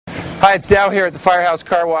Hi, it's Dow here at the Firehouse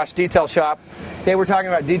Car Wash Detail Shop. Today we're talking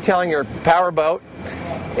about detailing your power boat.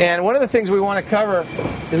 And one of the things we want to cover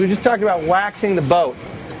is we just talked about waxing the boat.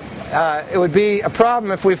 It would be a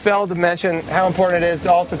problem if we failed to mention how important it is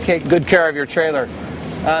to also take good care of your trailer.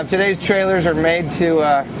 Today's trailers are made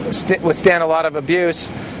to withstand a lot of abuse.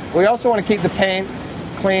 We also want to keep the paint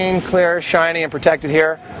clean, clear, shiny, and protected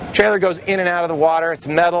here. The trailer goes in and out of the water. It's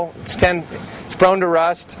metal. It's prone to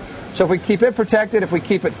rust. So if we keep it protected, if we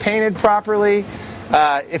keep it painted properly,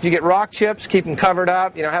 if you get rock chips, keep them covered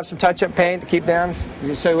up. Have some touch-up paint to keep them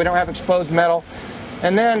so we don't have exposed metal.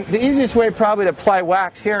 And then the easiest way probably to apply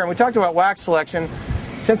wax here, and we talked about wax selection.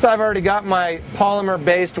 Since I've already got my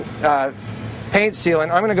polymer-based paint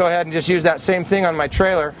sealant, I'm going to go ahead and just use that same thing on my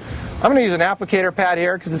trailer. I'm going to use an applicator pad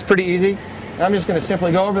here because it's pretty easy. And I'm just going to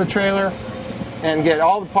simply go over the trailer and get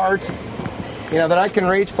all the parts that I can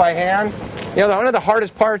reach by hand. One of the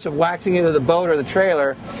hardest parts of waxing either the boat or the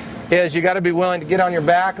trailer is you got to be willing to get on your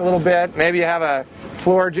back a little bit. Maybe you have a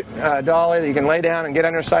floor dolly that you can lay down and get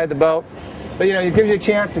underside the boat. But it gives you a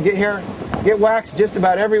chance to get here, get waxed just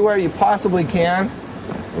about everywhere you possibly can.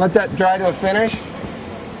 Let that dry to a finish.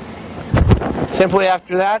 Simply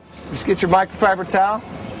after that, just get your microfiber towel,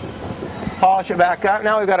 polish it back up.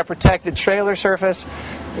 Now we've got a protected trailer surface.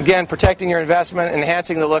 Again, protecting your investment,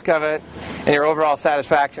 enhancing the look of it, and your overall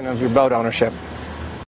satisfaction of your boat ownership.